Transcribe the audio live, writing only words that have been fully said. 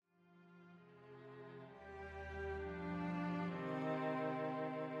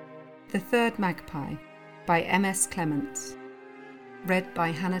The Third Magpie by M.S. Clements. Read by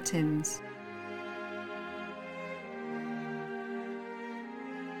Hannah Timms.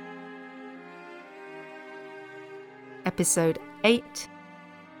 Episode 8.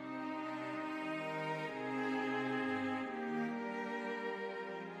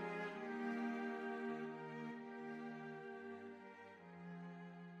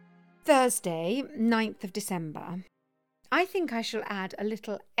 Thursday, 9th of December. I think I shall add a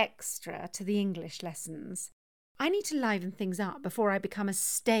little extra to the English lessons. I need to liven things up before I become as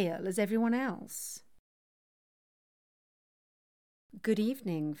stale as everyone else. Good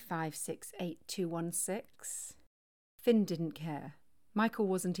evening, 568216. Finn didn't care. Michael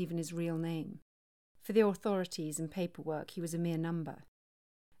wasn't even his real name. For the authorities and paperwork, he was a mere number.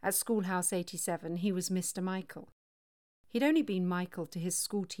 At Schoolhouse 87, he was Mr. Michael. He'd only been Michael to his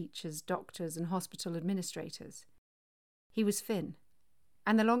school teachers, doctors, and hospital administrators. He was Finn,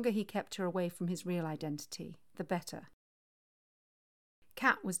 and the longer he kept her away from his real identity, the better.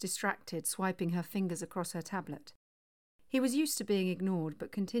 Kat was distracted, swiping her fingers across her tablet. He was used to being ignored,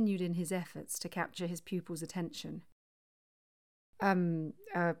 but continued in his efforts to capture his pupil's attention.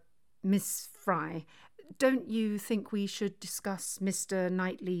 Miss Fry, don't you think we should discuss Mr.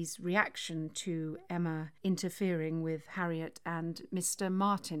 Knightley's reaction to Emma interfering with Harriet and Mr.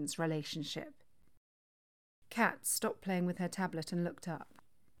 Martin's relationship? Kat stopped playing with her tablet and looked up,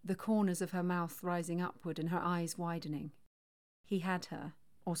 the corners of her mouth rising upward and her eyes widening. He had her,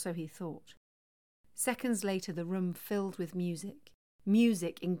 or so he thought. Seconds later the room filled with music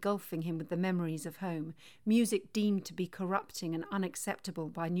engulfing him with the memories of home, music deemed to be corrupting and unacceptable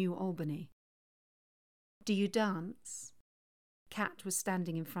by New Albany. Do you dance? Kat was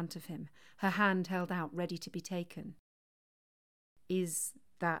standing in front of him, her hand held out ready to be taken. Is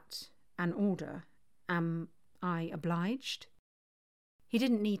that an order? Am I obliged? He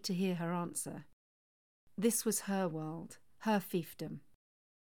didn't need to hear her answer. This was her world, her fiefdom.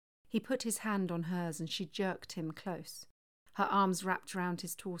 He put his hand on hers and she jerked him close. Her arms wrapped round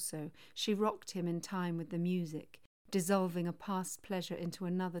his torso, she rocked him in time with the music, dissolving a past pleasure into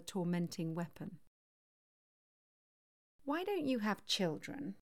another tormenting weapon. Why don't you have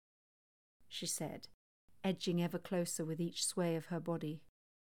children? She said, edging ever closer with each sway of her body.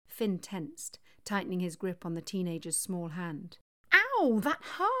 Finn tensed, tightening his grip on the teenager's small hand. Ow, that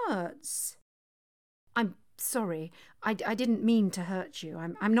hurts! I'm sorry. I didn't mean to hurt you.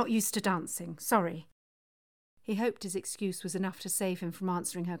 I'm not used to dancing. Sorry. He hoped his excuse was enough to save him from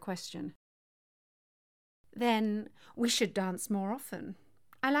answering her question. Then we should dance more often.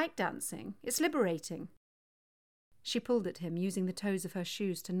 I like dancing. It's liberating. She pulled at him, using the toes of her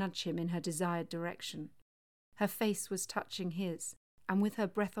shoes to nudge him in her desired direction. Her face was touching his, and with her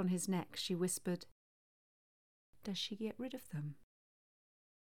breath on his neck, she whispered, Does she get rid of them?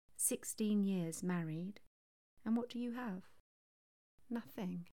 16 years married, and what do you have?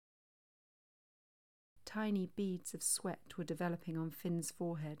 Nothing. Tiny beads of sweat were developing on Finn's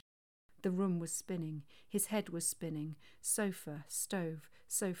forehead. The room was spinning. His head was spinning. Sofa, stove,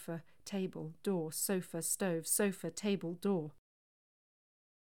 sofa, table, door, sofa, stove, sofa, table, door.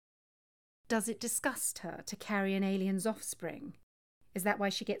 Does it disgust her to carry an alien's offspring? Is that why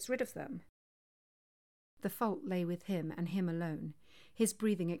she gets rid of them? The fault lay with him and him alone. His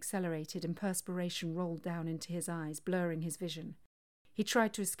breathing accelerated and perspiration rolled down into his eyes, blurring his vision. He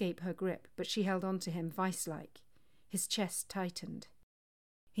tried to escape her grip, but she held on to him vice-like. His chest tightened.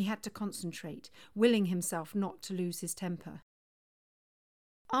 He had to concentrate, willing himself not to lose his temper.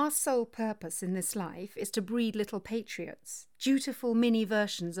 Our sole purpose in this life is to breed little patriots, dutiful mini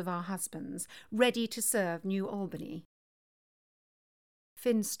versions of our husbands, ready to serve New Albany.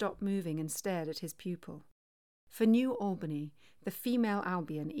 Finn stopped moving and stared at his pupil. For New Albany, the female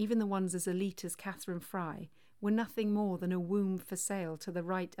Albion, even the ones as elite as Catherine Fry, were nothing more than a womb for sale to the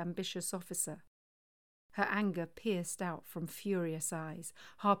right ambitious officer. Her anger pierced out from furious eyes,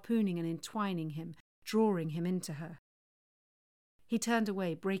 harpooning and entwining him, drawing him into her. He turned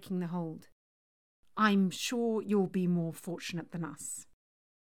away, breaking the hold. I'm sure you'll be more fortunate than us.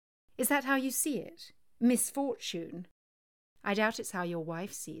 Is that how you see it? Misfortune? I doubt it's how your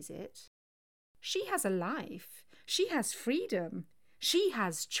wife sees it. She has a life. She has freedom. She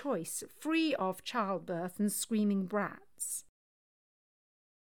has choice, free of childbirth and screaming brats.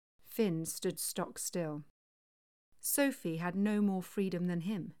 Finn stood stock still. Sophie had no more freedom than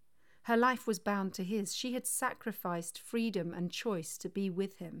him. Her life was bound to his. She had sacrificed freedom and choice to be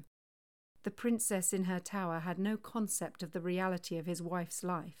with him. The princess in her tower had no concept of the reality of his wife's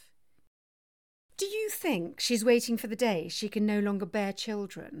life. Do you think she's waiting for the day she can no longer bear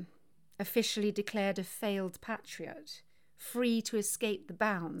children? Officially declared a failed patriot? free to escape the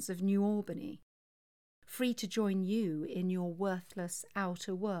bounds of New Albany, free to join you in your worthless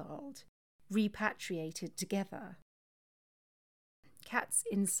outer world, repatriated together. Kat's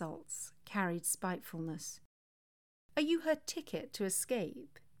insults carried spitefulness. Are you her ticket to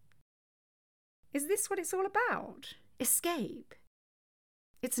escape? Is this what it's all about? Escape?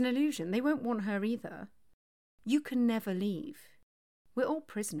 It's an illusion. They won't want her either. You can never leave. We're all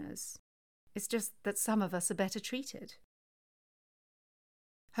prisoners. It's just that some of us are better treated.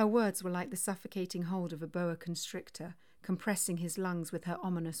 Her words were like the suffocating hold of a boa constrictor, compressing his lungs with her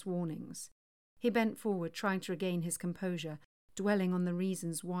ominous warnings. He bent forward, trying to regain his composure, dwelling on the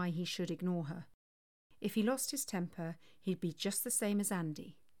reasons why he should ignore her. If he lost his temper, he'd be just the same as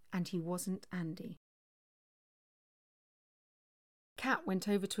Andy, and he wasn't Andy. Kat went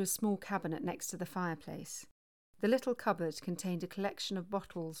over to a small cabinet next to the fireplace. The little cupboard contained a collection of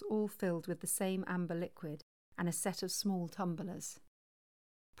bottles all filled with the same amber liquid and a set of small tumblers.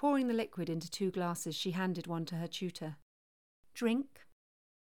 Pouring the liquid into 2 glasses, she handed one to her tutor. Drink?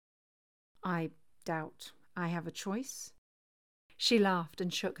 I doubt I have a choice. She laughed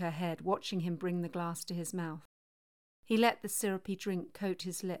and shook her head, watching him bring the glass to his mouth. He let the syrupy drink coat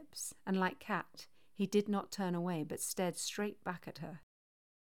his lips, and like Kat, he did not turn away but stared straight back at her.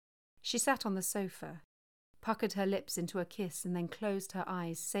 She sat on the sofa, puckered her lips into a kiss, and then closed her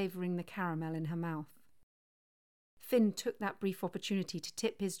eyes, savouring the caramel in her mouth. Finn took that brief opportunity to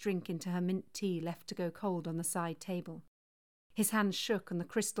tip his drink into her mint tea left to go cold on the side table. His hand shook and the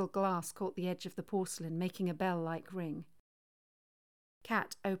crystal glass caught the edge of the porcelain, making a bell-like ring.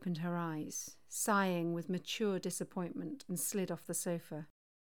 Kat opened her eyes, sighing with mature disappointment, and slid off the sofa.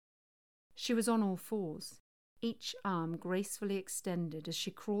 She was on all fours, each arm gracefully extended as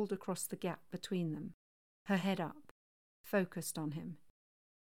she crawled across the gap between them, her head up, focused on him.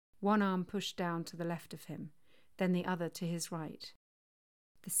 One arm pushed down to the left of him, then the other to his right,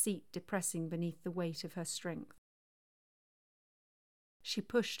 the seat depressing beneath the weight of her strength. She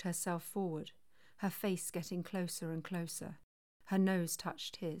pushed herself forward, her face getting closer and closer. Her nose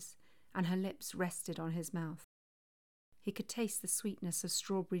touched his, and her lips rested on his mouth. He could taste the sweetness of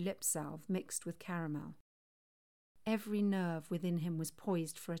strawberry lip salve mixed with caramel. Every nerve within him was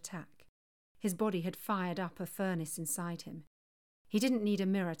poised for attack. His body had fired up a furnace inside him. He didn't need a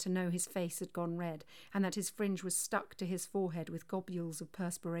mirror to know his face had gone red and that his fringe was stuck to his forehead with globules of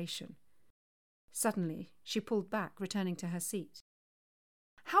perspiration. Suddenly, she pulled back, returning to her seat.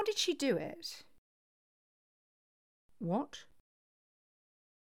 How did she do it? What?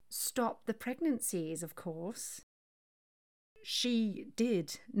 Stop the pregnancies, of course. She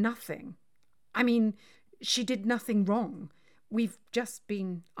did nothing. I mean, she did nothing wrong. We've just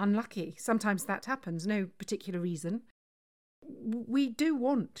been unlucky. Sometimes that happens, no particular reason. We do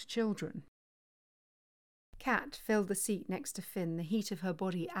want children. Kat filled the seat next to Finn, the heat of her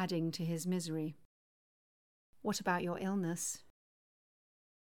body adding to his misery. What about your illness?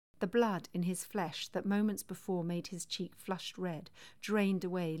 The blood in his flesh that moments before made his cheek flushed red drained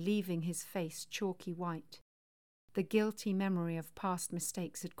away, leaving his face chalky white. The guilty memory of past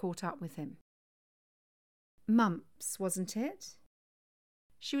mistakes had caught up with him. Mumps, wasn't it?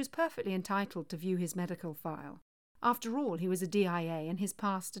 She was perfectly entitled to view his medical file. After all, he was a DIA and his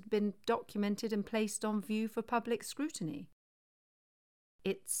past had been documented and placed on view for public scrutiny.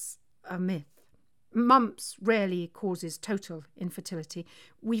 It's a myth. Mumps rarely causes total infertility.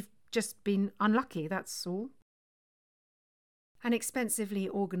 We've just been unlucky, that's all. An expensively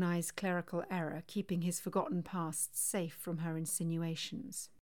organised clerical error, keeping his forgotten past safe from her insinuations.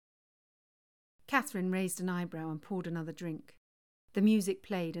 Catherine raised an eyebrow and poured another drink. The music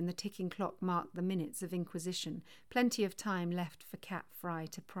played and the ticking clock marked the minutes of inquisition, plenty of time left for Cat Fry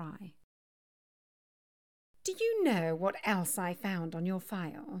to pry. Do you know what else I found on your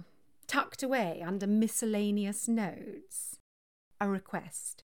file? Tucked away under miscellaneous notes. A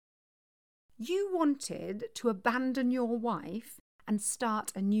request. You wanted to abandon your wife and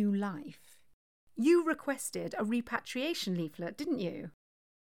start a new life. You requested a repatriation leaflet, didn't you?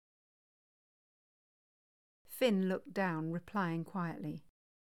 Finn looked down, replying quietly.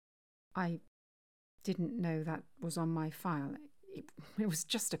 I didn't know that was on my file. It was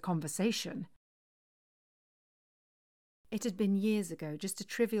just a conversation. It had been years ago, just a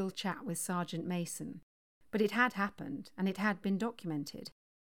trivial chat with Sergeant Mason. But it had happened, and it had been documented.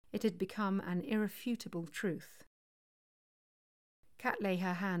 It had become an irrefutable truth. Kat lay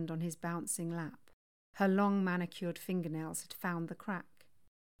her hand on his bouncing lap. Her long manicured fingernails had found the crack,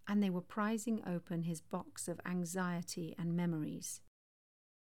 and they were prizing open his box of anxiety and memories.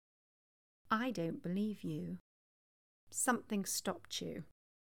 I don't believe you. Something stopped you.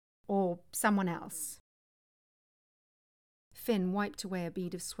 Or someone else. Finn wiped away a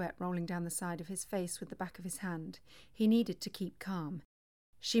bead of sweat rolling down the side of his face with the back of his hand. He needed to keep calm.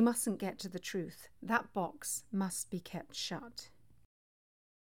 She mustn't get to the truth. That box must be kept shut.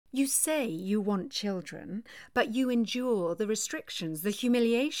 You say you want children, but you endure the restrictions, the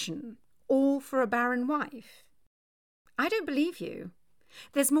humiliation, all for a barren wife. I don't believe you.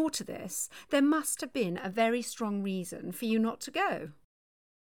 There's more to this. There must have been a very strong reason for you not to go.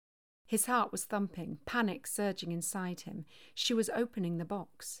 His heart was thumping, panic surging inside him. She was opening the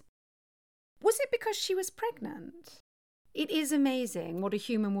box. Was it because she was pregnant? It is amazing what a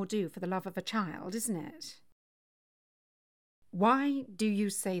human will do for the love of a child, isn't it? Why do you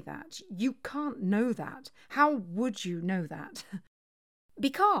say that? You can't know that. How would you know that?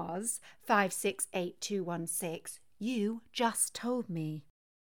 Because 568216, you just told me.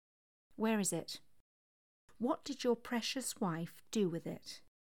 Where is it? What did your precious wife do with it?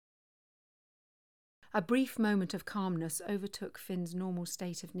 A brief moment of calmness overtook Finn's normal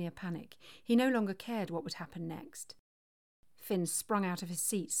state of near panic. He no longer cared what would happen next. Finn sprung out of his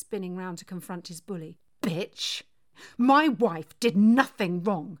seat, spinning round to confront his bully. Bitch! My wife did nothing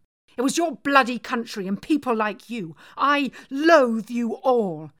wrong. It was your bloody country and people like you. I loathe you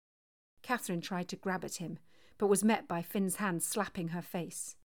all. Catherine tried to grab at him, but was met by Finn's hand slapping her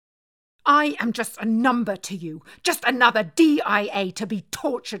face. I am just a number to you, just another DIA to be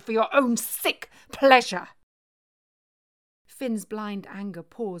tortured for your own sick pleasure. Finn's blind anger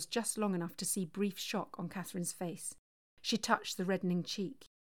paused just long enough to see brief shock on Catherine's face. She touched the reddening cheek.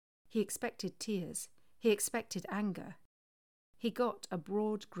 He expected tears. He expected anger. He got a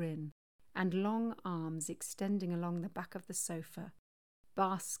broad grin and long arms extending along the back of the sofa,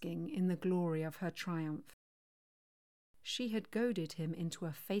 basking in the glory of her triumph. She had goaded him into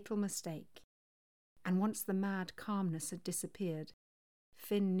a fatal mistake, and once the mad calmness had disappeared,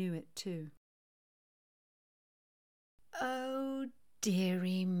 Finn knew it too. Oh,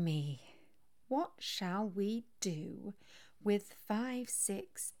 dearie me, what shall we do with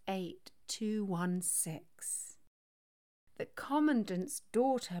 568216? The Commandant's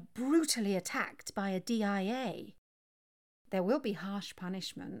daughter brutally attacked by a DIA. There will be harsh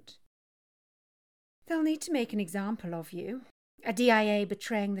punishment. They'll need to make an example of you, a DIA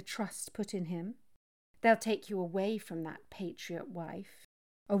betraying the trust put in him. They'll take you away from that patriot wife,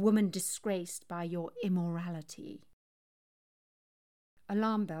 a woman disgraced by your immorality.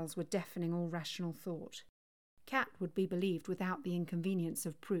 Alarm bells were deafening all rational thought. Cat would be believed without the inconvenience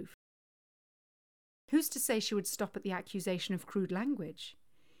of proof. Who's to say she would stop at the accusation of crude language?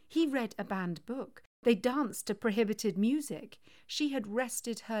 He read a banned book. They danced to prohibited music. She had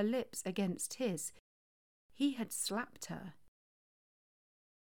rested her lips against his. He had slapped her.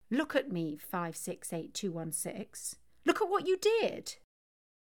 Look at me, 568216. Look at what you did.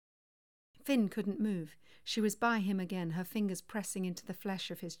 Finn couldn't move. She was by him again, her fingers pressing into the flesh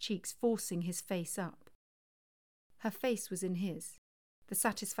of his cheeks, forcing his face up. Her face was in his, the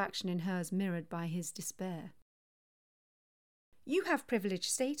satisfaction in hers mirrored by his despair. You have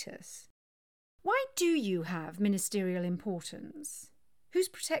privileged status. Why do you have ministerial importance? Who's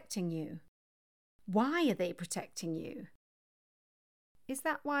protecting you? Why are they protecting you? Is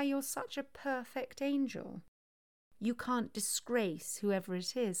that why you're such a perfect angel? You can't disgrace whoever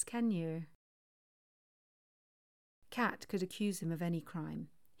it is, can you? Cat could accuse him of any crime.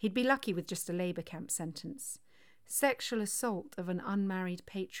 He'd be lucky with just a labour camp sentence. Sexual assault of an unmarried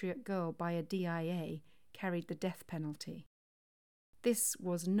patriot girl by a DIA carried the death penalty. This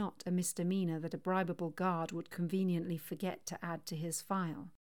was not a misdemeanour that a bribable guard would conveniently forget to add to his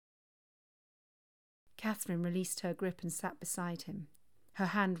file. Catherine released her grip and sat beside him, her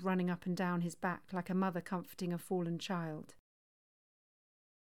hand running up and down his back like a mother comforting a fallen child.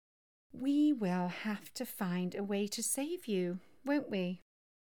 We will have to find a way to save you, won't we?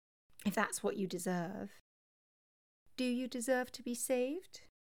 If that's what you deserve. Do you deserve to be saved?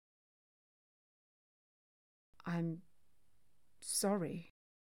 I'm sorry.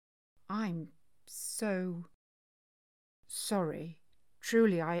 I'm so sorry.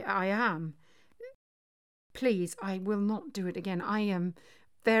 Truly, I am. Please, I will not do it again. I am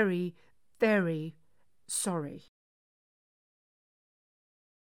very, very sorry.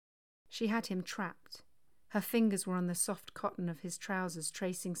 She had him trapped. Her fingers were on the soft cotton of his trousers,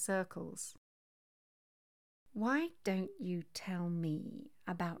 tracing circles. Why don't you tell me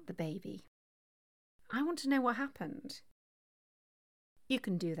about the baby? I want to know what happened. You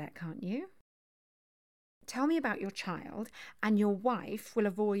can do that, can't you? Tell me about your child, and your wife will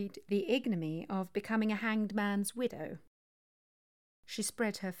avoid the ignominy of becoming a hanged man's widow. She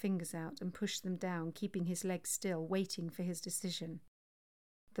spread her fingers out and pushed them down, keeping his legs still, waiting for his decision.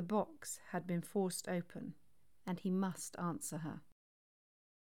 The box had been forced open. and he must answer her.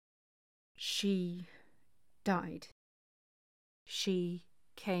 She died. She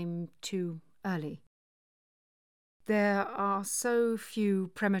came too early. There are so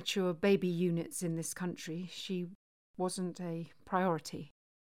few premature baby units in this country. She wasn't a priority,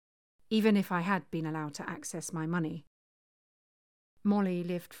 even if I had been allowed to access my money. Molly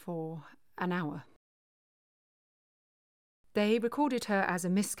lived for an hour. They recorded her as a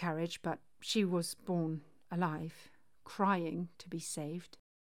miscarriage, but she was born alive, crying to be saved.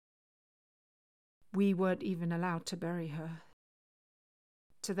 We weren't even allowed to bury her.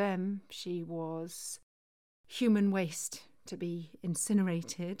 To them, she was human waste to be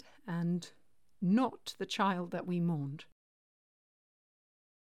incinerated and not the child that we mourned.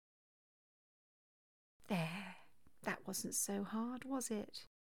 There, that wasn't so hard, was it?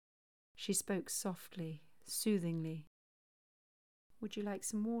 She spoke softly, soothingly. Would you like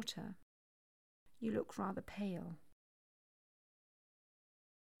some water? You look rather pale.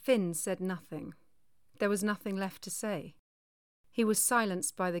 Finn said nothing. There was nothing left to say. He was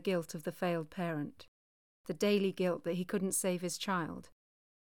silenced by the guilt of the failed parent, the daily guilt that he couldn't save his child,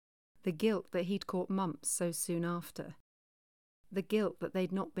 the guilt that he'd caught mumps so soon after, the guilt that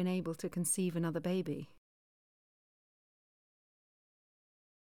they'd not been able to conceive another baby.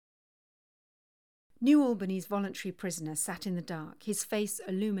 New Albany's voluntary prisoner sat in the dark, his face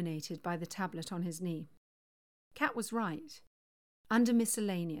illuminated by the tablet on his knee. Cat was right. Under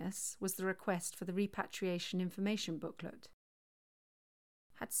miscellaneous was the request for the repatriation information booklet.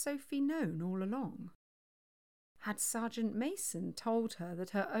 Had Sophie known all along? Had Sergeant Mason told her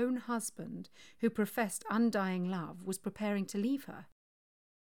that her own husband, who professed undying love, was preparing to leave her?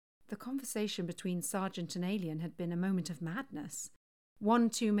 The conversation between Sergeant and Alien had been a moment of madness. One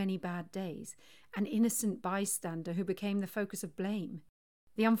too many bad days, an innocent bystander who became the focus of blame,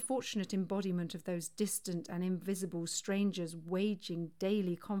 the unfortunate embodiment of those distant and invisible strangers waging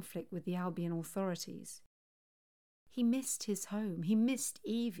daily conflict with the Albion authorities. He missed his home, he missed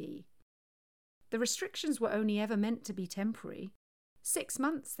Evie. The restrictions were only ever meant to be temporary. 6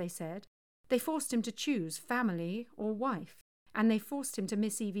 months, they said. They forced him to choose family or wife, and they forced him to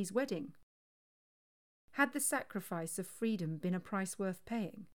miss Evie's wedding. Had the sacrifice of freedom been a price worth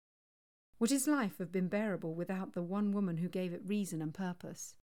paying? Would his life have been bearable without the one woman who gave it reason and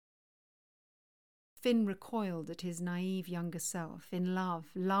purpose? Finn recoiled at his naive younger self, in love,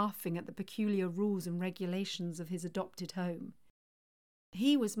 laughing at the peculiar rules and regulations of his adopted home.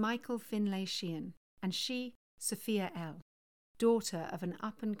 He was Michael Finlay Sheehan, and she, Sophia L., daughter of an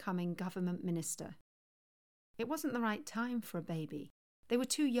up-and-coming government minister. It wasn't the right time for a baby. They were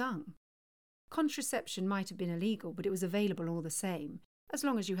too young. Contraception might have been illegal, but it was available all the same, as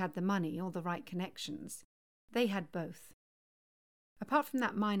long as you had the money or the right connections. They had both. Apart from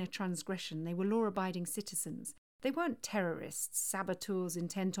that minor transgression, they were law-abiding citizens. They weren't terrorists, saboteurs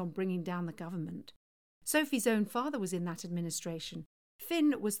intent on bringing down the government. Sophie's own father was in that administration.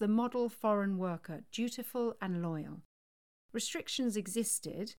 Finn was the model foreign worker, dutiful and loyal. Restrictions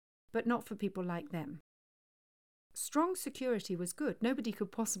existed, but not for people like them. Strong security was good. Nobody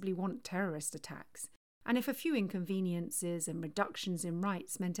could possibly want terrorist attacks. And if a few inconveniences and reductions in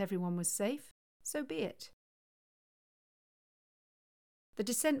rights meant everyone was safe, so be it. The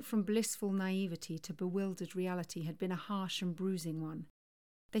descent from blissful naivety to bewildered reality had been a harsh and bruising one.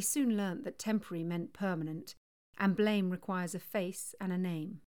 They soon learnt that temporary meant permanent, and blame requires a face and a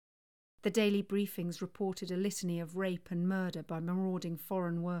name. The daily briefings reported a litany of rape and murder by marauding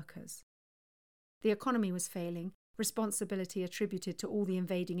foreign workers. The economy was failing, responsibility attributed to all the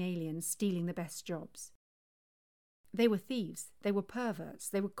invading aliens stealing the best jobs. They were thieves, they were perverts,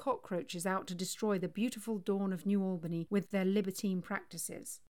 they were cockroaches out to destroy the beautiful dawn of New Albany with their libertine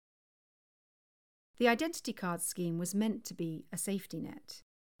practices. The identity card scheme was meant to be a safety net,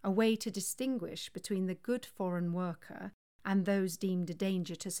 a way to distinguish between the good foreign worker and those deemed a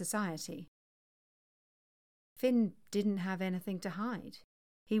danger to society. Finn didn't have anything to hide.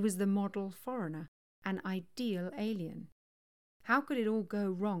 He was the model foreigner, an ideal alien. How could it all go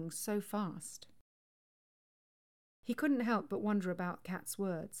wrong so fast? He couldn't help but wonder about Kat's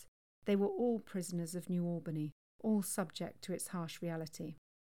words. They were all prisoners of New Albany, all subject to its harsh reality.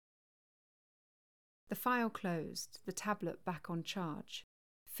 The file closed, the tablet back on charge.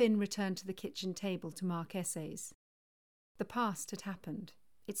 Finn returned to the kitchen table to mark essays. The past had happened,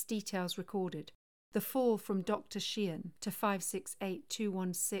 its details recorded. The fall from Dr. Sheehan to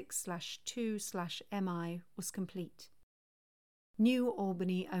 568216/2/MI was complete. New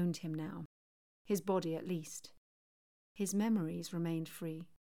Albany owned him now, his body at least. His memories remained free,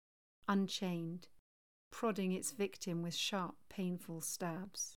 unchained, prodding its victim with sharp, painful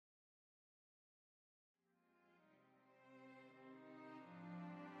stabs.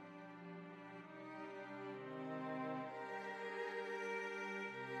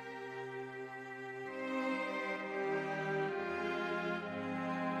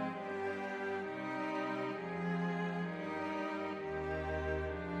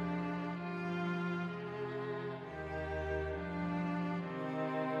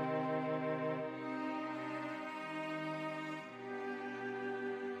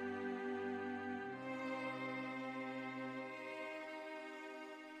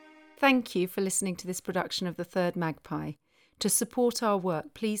 Thank you for listening to this production of The Third Magpie. To support our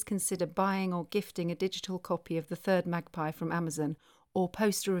work, please consider buying or gifting a digital copy of The Third Magpie from Amazon or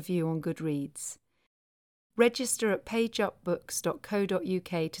post a review on Goodreads. Register at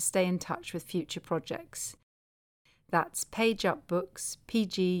pageupbooks.co.uk to stay in touch with future projects. That's PageUpBooks,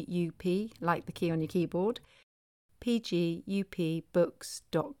 PGUP, like the key on your keyboard,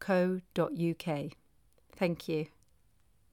 pgupbooks.co.uk. Thank you.